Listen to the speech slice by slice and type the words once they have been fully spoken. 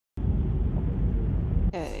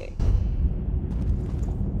Okay.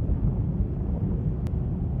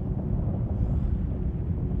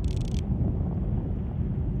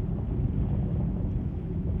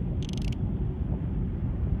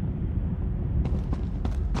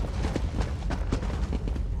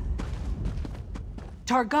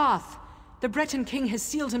 Targoth! The Breton king has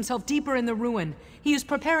sealed himself deeper in the ruin. He is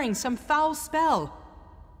preparing some foul spell.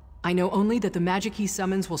 I know only that the magic he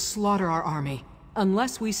summons will slaughter our army.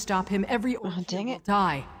 Unless we stop him, every orc dang will it.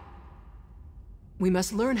 die. We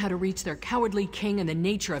must learn how to reach their cowardly king and the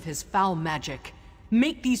nature of his foul magic.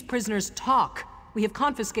 Make these prisoners talk. We have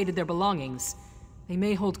confiscated their belongings. They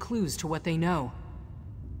may hold clues to what they know.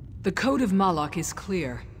 The Code of Moloch is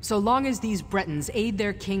clear. So long as these Bretons aid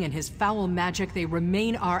their king in his foul magic, they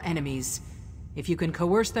remain our enemies. If you can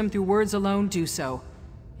coerce them through words alone, do so.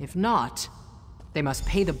 If not, they must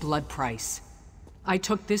pay the blood price. I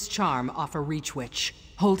took this charm off a Reach Witch.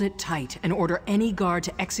 Hold it tight and order any guard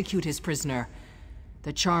to execute his prisoner.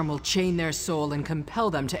 The charm will chain their soul and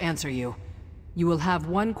compel them to answer you. You will have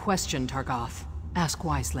one question, Targoth. Ask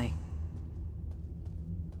wisely.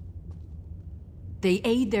 They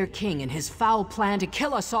aid their king in his foul plan to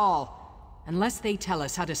kill us all. Unless they tell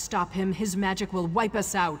us how to stop him, his magic will wipe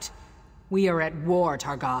us out. We are at war,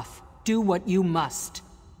 Targoth. Do what you must.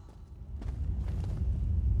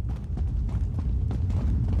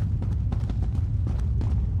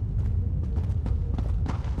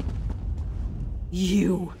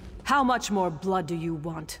 You! How much more blood do you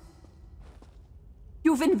want?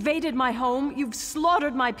 You've invaded my home, you've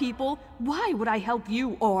slaughtered my people. Why would I help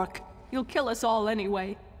you, orc? You'll kill us all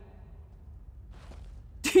anyway.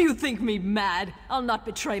 Do you think me mad? I'll not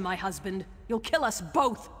betray my husband. You'll kill us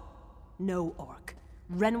both. No, orc.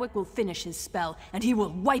 Renwick will finish his spell, and he will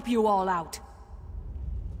wipe you all out.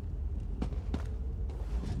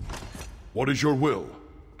 What is your will?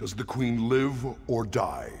 Does the queen live or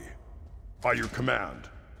die? By your command,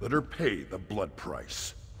 let her pay the blood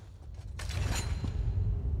price.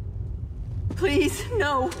 Please,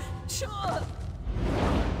 no. Sure.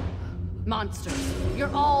 Monsters.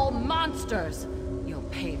 You're all monsters. You'll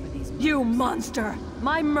pay for these monsters. You monster!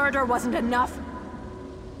 My murder wasn't enough.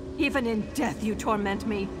 Even in death you torment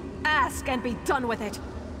me. Ask and be done with it.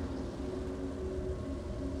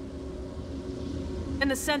 In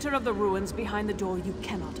the center of the ruins behind the door you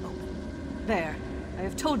cannot open. There. I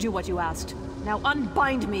have told you what you asked. Now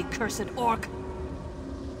unbind me, cursed orc!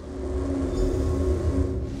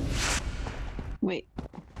 Wait.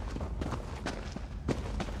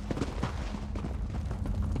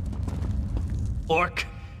 Orc,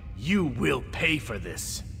 you will pay for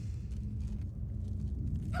this.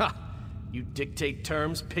 Ha! You dictate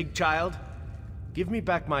terms, pig child? Give me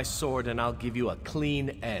back my sword and I'll give you a clean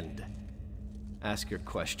end. Ask your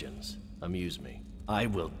questions. Amuse me. I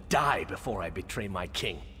will die before I betray my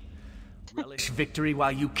king. Relish victory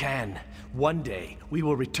while you can. One day, we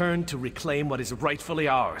will return to reclaim what is rightfully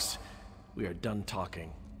ours. We are done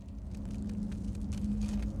talking.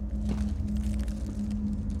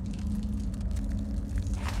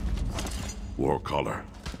 Warcaller,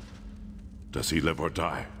 does he live or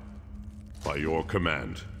die? By your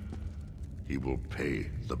command, he will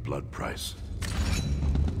pay the blood price.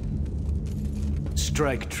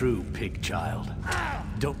 Strike true, pig child.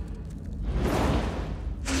 Don't...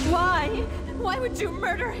 Why? Why would you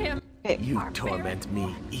murder him? Okay. You torment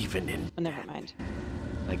me even in... Oh, never mind.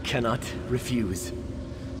 I cannot refuse.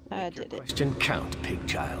 I did it. Question count, pig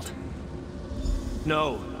child.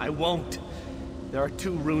 No, I won't. There are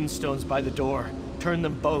 2 rune stones by the door. Turn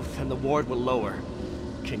them both and the ward will lower.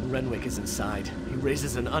 King Renwick is inside. He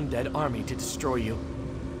raises an undead army to destroy you.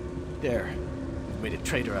 There. You've made a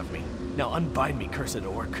traitor of me. Now unbind me, cursed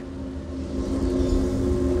orc.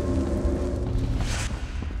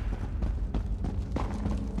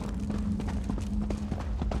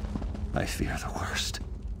 I fear the worst.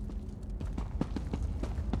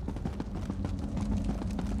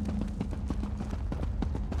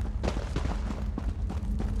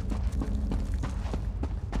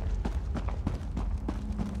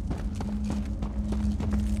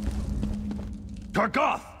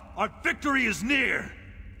 Targoth, our victory is near!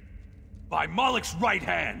 By Moloch's right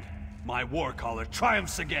hand, my warcaller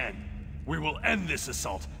triumphs again. We will end this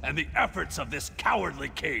assault and the efforts of this cowardly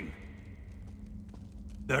king.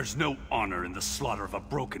 There's no honor in the slaughter of a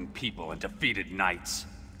broken people and defeated knights.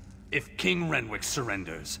 If King Renwick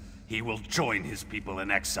surrenders, he will join his people in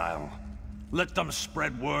exile. Let them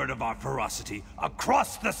spread word of our ferocity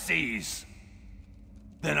across the seas.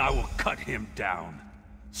 Then I will cut him down.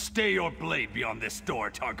 Stay your blade beyond this door,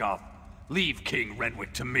 Targoth. Leave King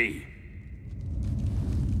Renwick to me.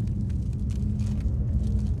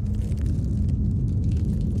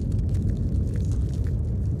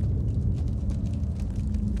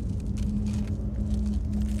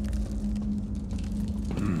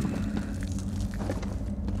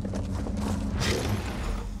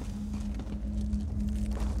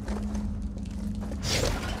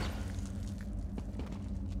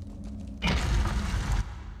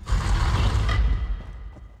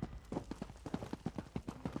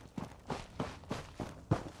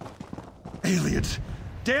 Aliens!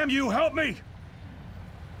 Damn you, help me!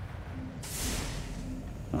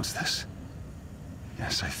 What's this?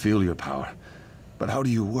 Yes, I feel your power. But how do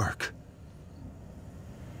you work?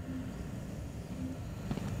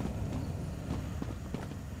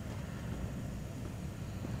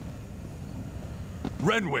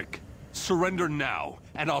 Renwick, surrender now,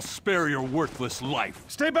 and I'll spare your worthless life.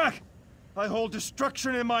 Stay back! I hold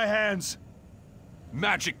destruction in my hands.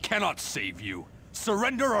 Magic cannot save you.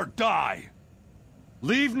 Surrender or die!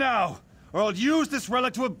 Leave now, or I'll use this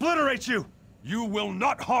relic to obliterate you! You will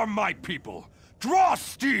not harm my people! Draw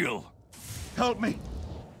steel! Help me!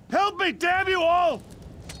 Help me, damn you all!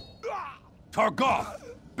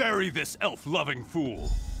 Targoth, bury this elf-loving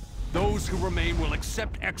fool. Those who remain will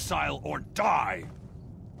accept exile or die.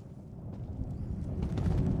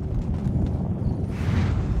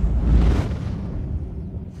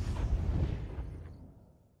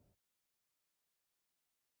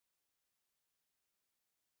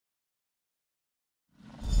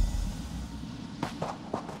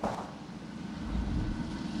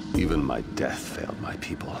 Even my death failed my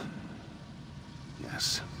people.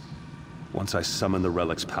 Yes. Once I summoned the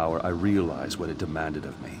relic's power, I realized what it demanded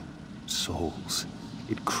of me. Souls.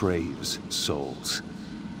 It craves souls.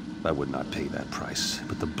 I would not pay that price,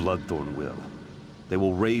 but the Bloodthorn will. They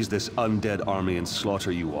will raise this undead army and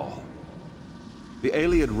slaughter you all. The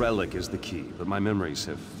Ayleid relic is the key, but my memories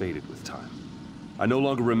have faded with time. I no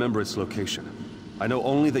longer remember its location. I know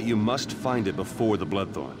only that you must find it before the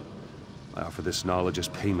Bloodthorn. I offer this knowledge as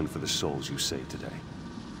payment for the souls you saved today.